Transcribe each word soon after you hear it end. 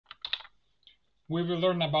we will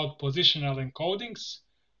learn about positional encodings,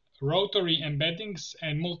 rotary embeddings,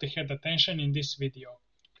 and multi-head attention in this video.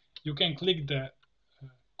 You can click the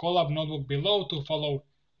Colab notebook below to follow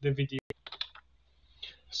the video.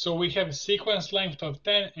 So we have sequence length of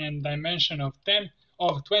 10 and dimension of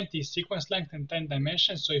 20 sequence length and 10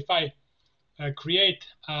 dimensions. So if I create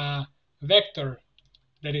a vector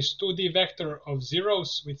that is 2D vector of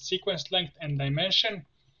zeros with sequence length and dimension,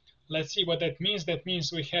 let's see what that means. That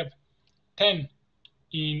means we have 10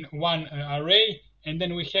 in one array, and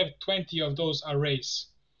then we have 20 of those arrays.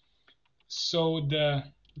 So the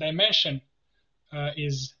dimension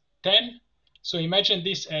is 10. So imagine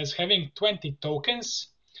this as having 20 tokens,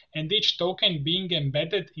 and each token being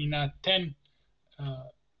embedded in a 10.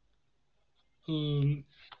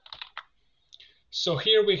 So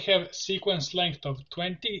here we have sequence length of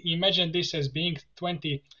 20. Imagine this as being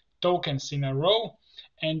 20 tokens in a row,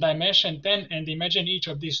 and dimension 10. And imagine each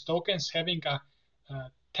of these tokens having a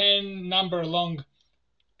 10 number long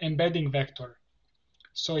embedding vector.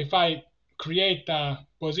 So if I create a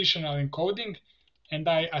positional encoding and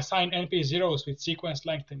I assign NP zeros with sequence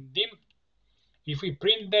length and dim, if we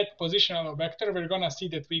print that positional vector, we're going to see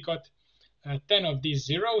that we got 10 of these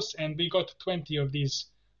zeros and we got 20 of these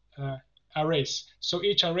arrays. So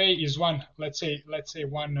each array is one, let's say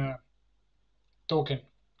one token.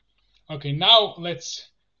 Okay, now let's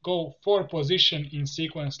go for position in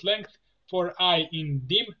sequence length. For I in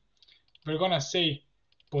dim, we're going to say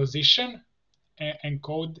position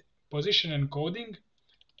position encoding,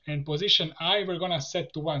 and position I we're going to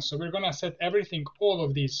set to 1. So we're going to set everything, all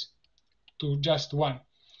of these, to just 1.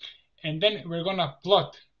 And then we're going to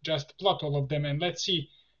plot all of them, and let's see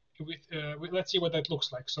what that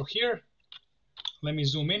looks like. So here, let me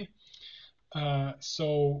zoom in.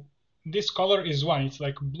 So this color is 1, it's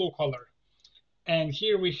like blue color. And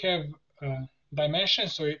here we have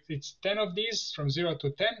dimensions, so it's 10 of these from 0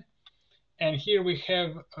 to 10. And here we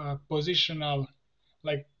have positional,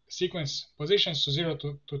 like sequence positions, so 0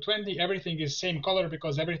 to 20. Everything is same color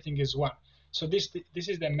because everything is 1. So this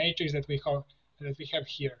is the matrix that we have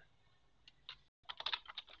here.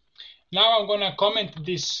 Now I'm gonna comment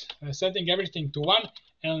this, setting everything to 1,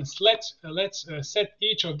 and let's set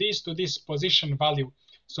each of these to this position value.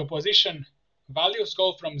 So position values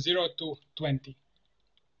go from 0 to 20.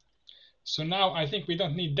 So now I think we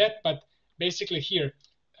don't need that, but basically here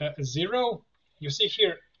 0, you see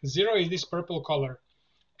here 0 is this purple color,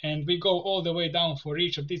 and we go all the way down for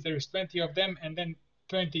each of these. There is 20 of them, and then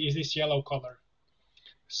 20 is this yellow color.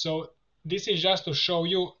 So this is just to show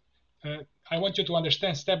you, I want you to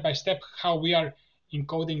understand step by step how we are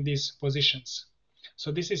encoding these positions.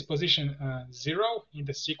 So this is position 0 in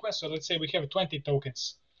the sequence. So let's say we have 20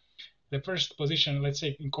 tokens. The first position, let's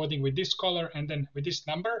say encoding with this color, and then with this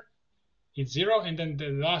number, it's 0, and then the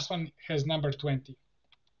last one has number 20.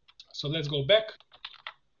 So let's go back.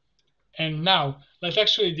 And now let's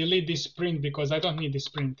actually delete this print because I don't need this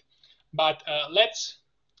print. But let's,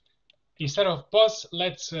 instead of pos,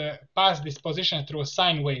 let's pass this position through a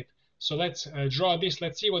sine wave. So let's draw this.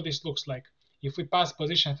 Let's see what this looks like if we pass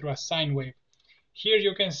position through a sine wave. Here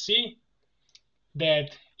you can see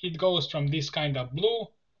that it goes from this kind of blue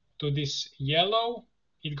to this yellow.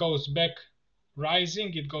 It goes back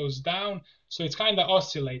rising, it goes down. So it's kind of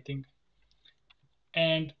oscillating.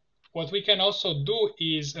 And what we can also do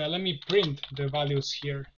is, let me print the values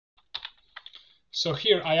here. So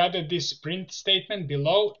here I added this print statement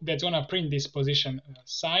below that's going to print this position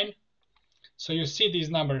sine. So you see these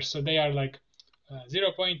numbers. So they are like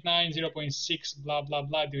 0.9, 0.6, blah, blah,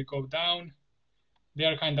 blah. They go down. They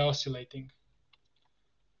are kind of oscillating.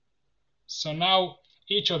 So now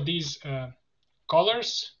each of these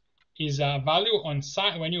colors is a value on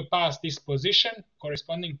sine. When you pass this position,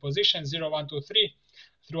 corresponding position 0, 1, 2, 3,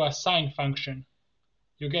 through a sine function,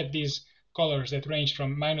 you get these colors that range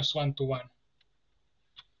from -1 to 1.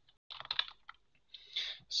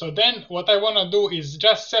 So then what I want to do is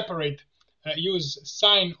just separate, use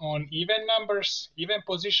sine on even numbers, even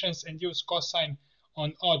positions, and use cosine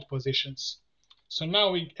on odd positions. So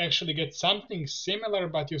now we actually get something similar,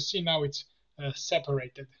 but you see now it's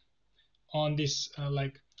separated on this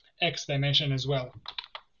like x dimension as well.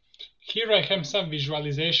 Here I have some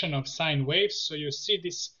visualization of sine waves. So you see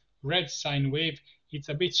this red sine wave. It's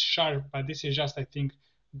a bit sharp, but this is just, I think,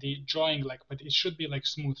 the drawing, like, but it should be like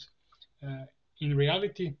smooth in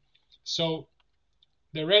reality. So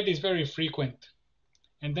the red is very frequent,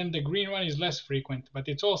 and then the green one is less frequent, but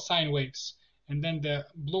it's all sine waves. And then the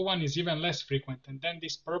blue one is even less frequent, and then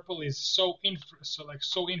this purple is so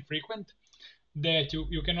infrequent that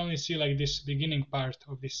you can only see like this beginning part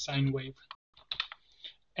of this sine wave.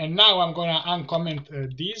 And now I'm gonna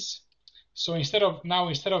uncomment these. So instead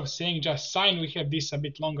of saying just sine, we have this a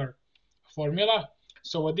bit longer formula.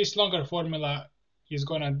 So what this longer formula is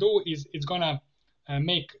gonna do is it's gonna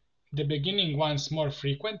make the beginning ones more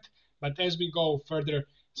frequent, but as we go further,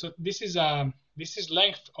 so this is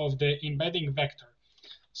length of the embedding vector.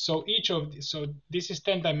 So this is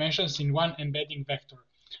 10 dimensions in one embedding vector.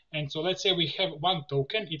 And so let's say we have one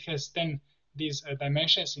token, it has 10 these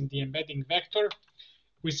dimensions in the embedding vector.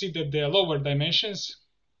 We see that the lower dimensions,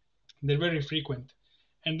 they're very frequent.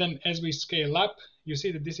 And then as we scale up, you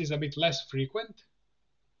see that this is a bit less frequent,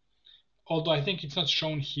 although I think it's not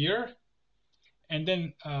shown here. And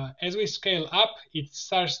then as we scale up, it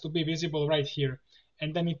starts to be visible right here.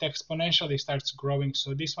 And then it exponentially starts growing.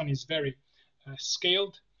 So this one is very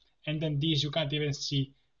scaled. And then these, you can't even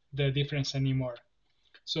see the difference anymore.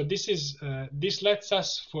 So this lets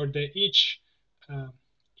us for each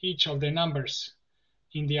of the numbers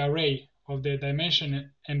in the array of the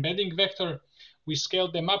dimension embedding vector, we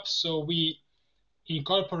scale them up so we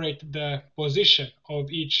incorporate the position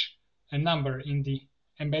of each number in the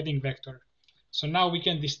embedding vector. So now we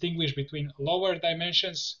can distinguish between lower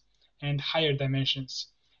dimensions and higher dimensions.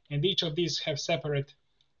 And each of these have separate,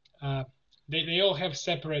 they all have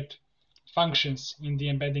separate functions in the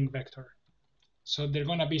embedding vector. So there are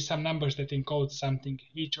going to be some numbers that encode something.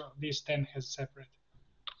 Each of these 10 has separate.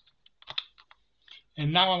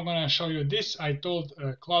 And now I'm going to show you this. I told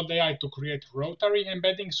Cloud.AI to create rotary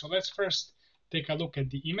embedding. So let's first take a look at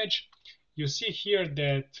the image. You see here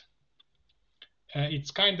that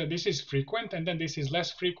it's this is frequent, and then this is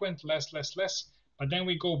less frequent, less. But then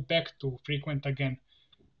we go back to frequent again.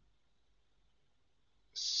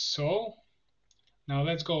 So now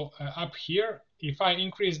let's go up here. If I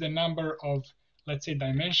increase the number of, let's say,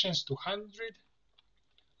 dimensions to 100,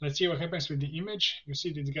 let's see what happens with the image. You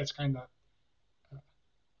see that it gets kind of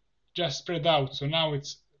just spread out. So now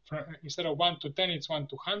it's instead of 1 to 10, it's 1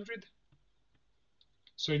 to 100.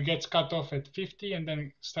 So it gets cut off at 50 and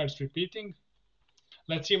then starts repeating.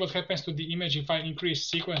 Let's see what happens to the image if I increase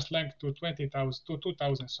sequence length to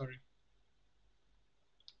 2000, sorry.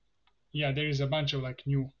 Yeah, there is a bunch of like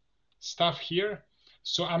new stuff here.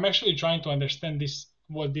 So I'm actually trying to understand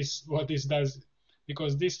what this does,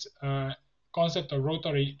 because this concept of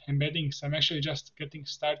rotary embeddings, I'm actually just getting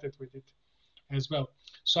started with it as well.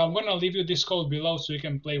 So I'm going to leave you this code below so you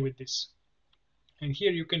can play with this. And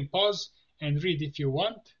here you can pause and read if you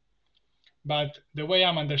want. But the way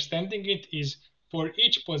I'm understanding it is for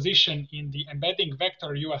each position in the embedding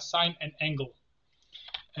vector, you assign an angle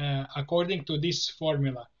according to this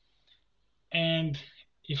formula. And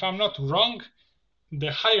if I'm not wrong,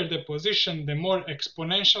 the higher the position, the more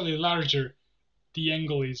exponentially larger the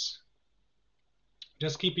angle is.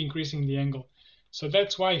 Just keep increasing the angle. So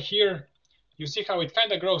that's why here, you see how it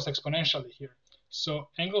kind of grows exponentially here. So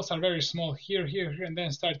angles are very small here, and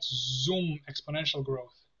then starts zoom exponential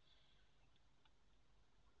growth.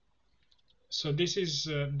 So this is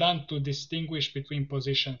done to distinguish between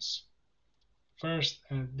positions. First,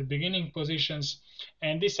 the beginning positions,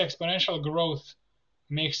 and this exponential growth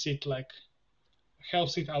makes it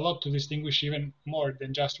helps it a lot to distinguish even more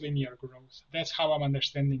than just linear growth. That's how I'm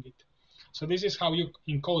understanding it. So this is how you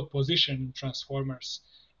encode position in transformers,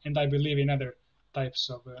 and I believe in other types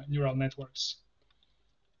of neural networks.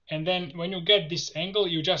 And then when you get this angle,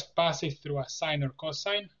 you just pass it through a sine or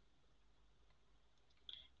cosine,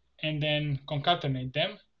 and then concatenate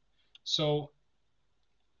them. So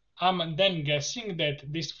I'm then guessing that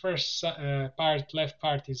this first left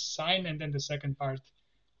part is sine, and then the second part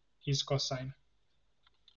is cosine.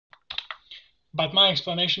 But my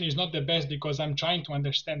explanation is not the best because I'm trying to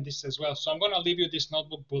understand this as well. So I'm going to leave you this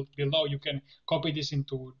notebook below. You can copy this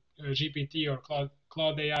into GPT or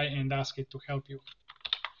Cloud.AI and ask it to help you.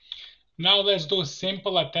 Now let's do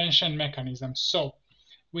simple attention mechanism. So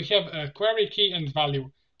we have a query key and value.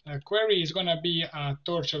 A query is going to be a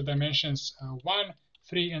torch of dimensions 1,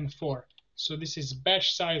 3, and 4. So this is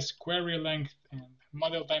batch size, query length, and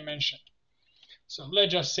model dimension. So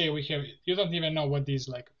let's just say we have, you don't even know what these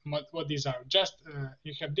are. Just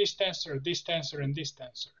you have this tensor, and this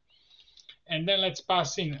tensor. And then let's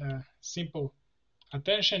pass in a simple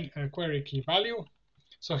attention query key value.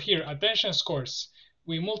 So here, attention scores,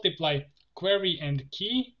 we multiply query and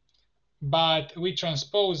key, but we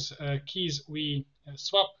transpose keys, we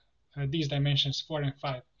swap these dimensions 4 and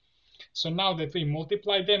 5. So now that we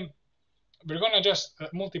multiply them, we're going to just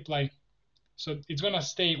multiply. So it's going to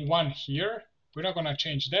stay 1 here. We're not going to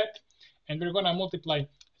change that. And we're going to multiply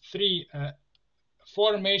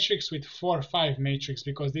 4 matrix with 4, 5 matrix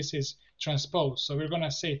because this is transposed. So we're going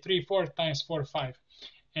to say 3, 4 times 4, 5.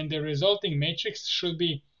 And the resulting matrix should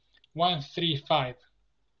be 1, 3, 5.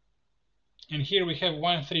 And here we have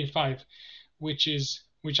 135, which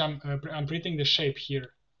I'm printing the shape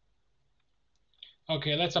here.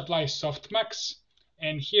 Okay, let's apply softmax.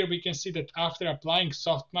 And here we can see that after applying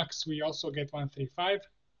softmax, we also get 135.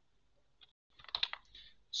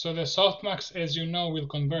 So the softmax, as you know, will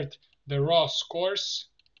convert the raw scores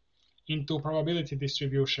into probability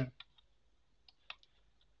distribution.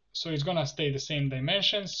 So it's gonna stay the same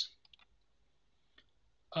dimensions.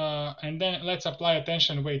 And then let's apply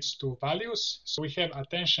attention weights to values. So we have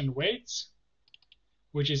attention weights,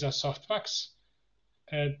 which is a softmax,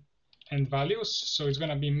 and values. So it's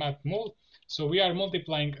gonna be matmul. So we are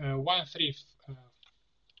multiplying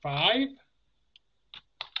 135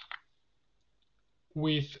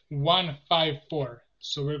 with 154.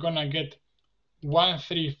 So we're gonna get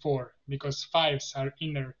 134 because fives are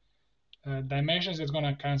inner dimensions. It's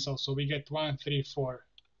gonna cancel. So we get 134.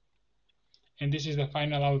 And this is the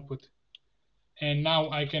final output. And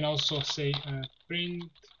now I can also say print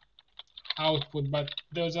output, but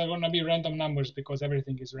those are going to be random numbers because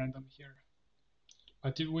everything is random here.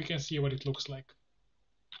 But we can see what it looks like.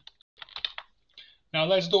 Now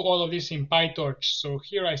let's do all of this in PyTorch. So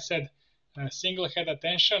here I said single head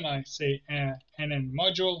attention, I say NN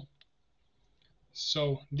module.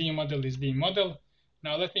 So D model is D model.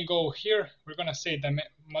 Now let me go here. We're going to say the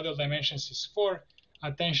model dimensions is 4.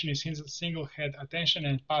 Attention is single head attention,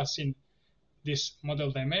 and pass in this model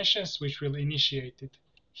dimensions, which will initiate it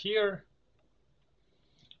here.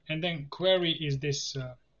 And then query is this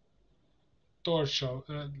torch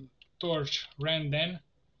random,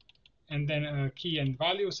 and then key and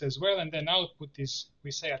values as well. And then output is, we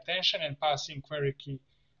say attention and pass in query key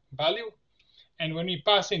value. And when we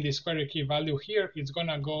pass in this query key value here, it's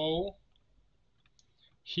gonna go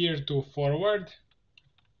here to forward.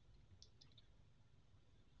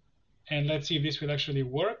 And let's see if this will actually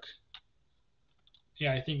work.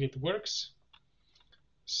 Yeah, I think it works.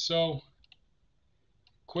 So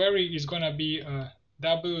query is gonna be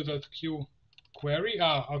w.q query.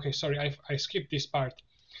 Okay, sorry, I skipped this part.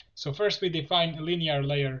 So first we define a linear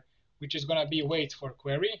layer, which is gonna be weight for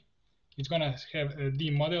query. It's gonna have a D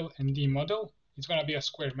model and D model. It's gonna be a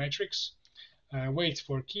square matrix. Weights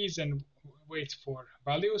for keys and weights for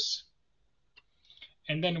values.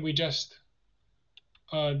 And then we just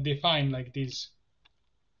define like these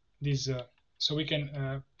so we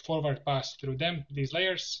can forward pass through them, these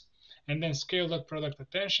layers. And then scale.product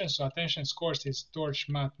attention. So attention scores is torch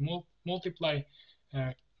mat multiply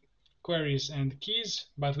queries and keys,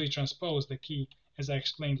 but we transpose the key as I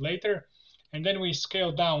explained later. And then we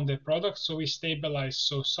scale down the product, so we stabilize,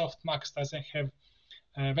 so softmax doesn't have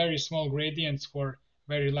very small gradients for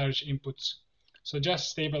very large inputs. So just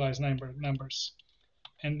stabilize numbers.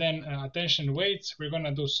 And then attention weights, we're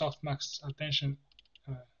gonna do softmax attention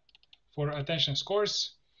for attention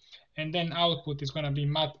scores. And then output is gonna be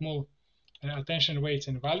matmul attention weights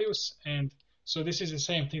and values. And so this is the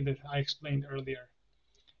same thing that I explained earlier.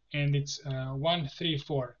 And it's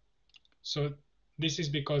 134. So this is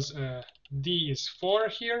because D is 4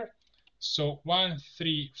 here. So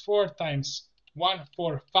 134 times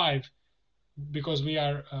 145, because we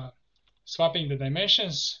are swapping the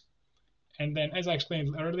dimensions. And then, as I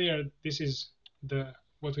explained earlier, this is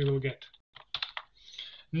what we will get.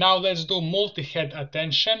 Now let's do multi-head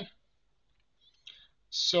attention.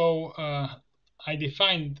 So I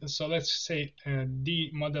defined, so let's say D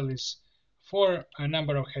model is 4, a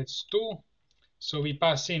number of heads 2. So we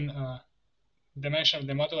pass in dimension of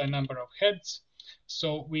the model and number of heads.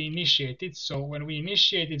 So we initiate it. So when we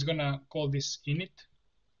initiate, it's gonna call this init.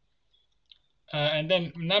 And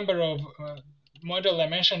then number of model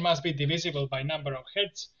dimension must be divisible by number of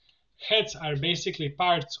heads. Heads are basically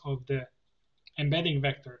parts of the embedding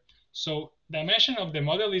vector. So dimension of the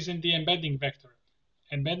model is in the embedding vector.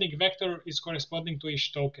 Embedding vector is corresponding to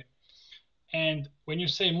each token. And when you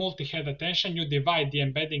say multi-head attention, you divide the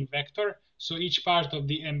embedding vector. So each part of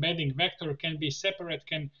the embedding vector can be separate,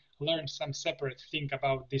 can learn some separate thing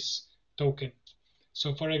about this token.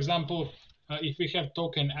 So for example, if we have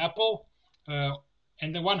token Apple,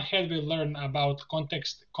 and the one head will learn about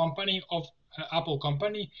context company of Apple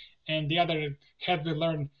company, and the other head will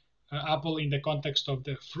learn Apple in the context of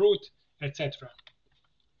the fruit, etc.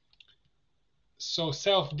 So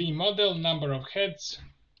self D model, number of heads,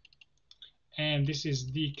 and this is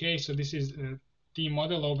dk, so this is D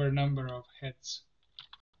model over number of heads.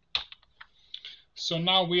 So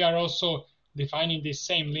now we are also defining the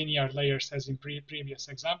same linear layers as in previous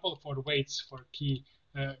example for weights for key,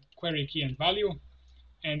 query key and value.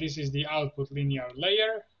 And this is the output linear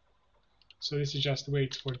layer. So this is just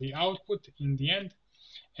weights for the output in the end.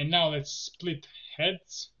 And now let's split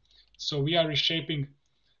heads. So we are reshaping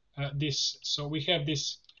this. So we have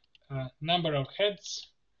this number of heads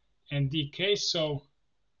and dk. So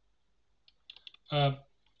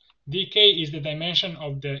dk is the dimension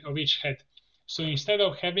of each head. So instead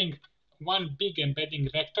of having one big embedding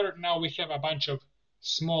vector, now we have a bunch of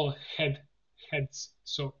small heads.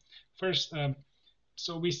 So first,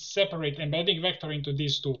 so we separate embedding vector into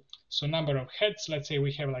these two. So number of heads, let's say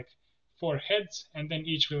we have like 4 heads, and then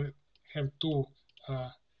each will have two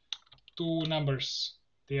numbers,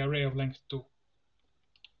 the array of length 2.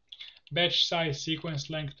 Batch size, sequence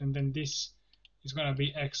length, and then this is going to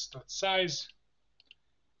be x.size.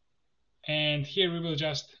 And here we will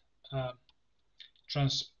just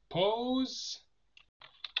transpose.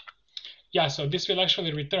 Yeah, so this will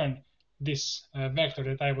actually return this vector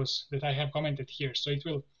that I have commented here. So it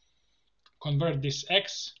will convert this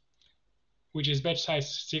x, which is batch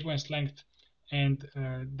size, sequence length, and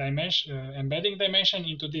embedding dimension,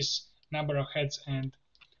 into this number of heads and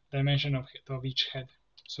dimension of each head.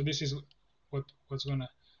 So this is what's gonna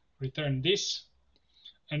return this.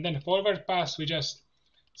 And then forward pass, we just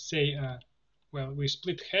say, well, we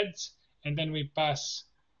split heads, and then we pass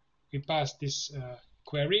this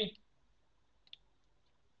query,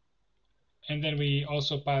 and then we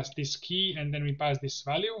also pass this key, and then we pass this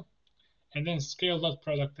value, and then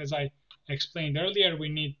scale.product. As I explained earlier, we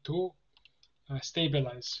need to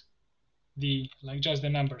stabilize just the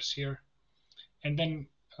numbers here, and then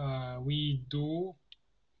we do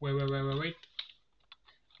wait.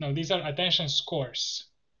 No, these are attention scores.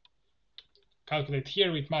 Calculate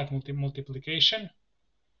here with math multiplication,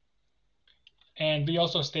 and we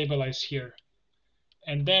also stabilize here,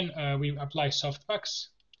 and then we apply softmax,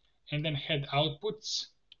 and then head outputs,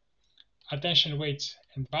 attention weights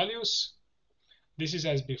and values. This is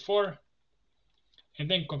as before, and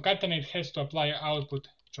then concatenate heads to apply output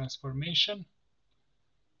transformation.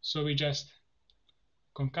 So we just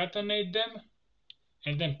concatenate them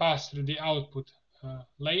and then pass through the output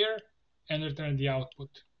layer and return the output.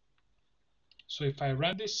 So if I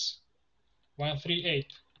run this,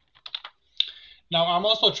 138. Now I'm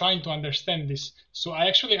also trying to understand this. So I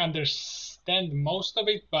actually understand most of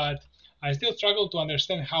it, but I still struggle to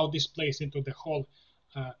understand how this plays into the whole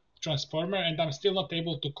transformer, and I'm still not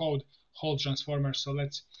able to code whole transformer. So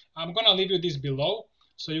I'm gonna leave you this below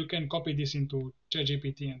so you can copy this into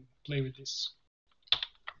ChatGPT and play with this.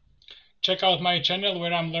 Check out my channel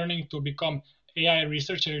where I'm learning to become AI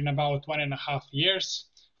researcher in about 1.5 years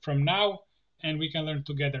from now, and we can learn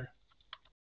together.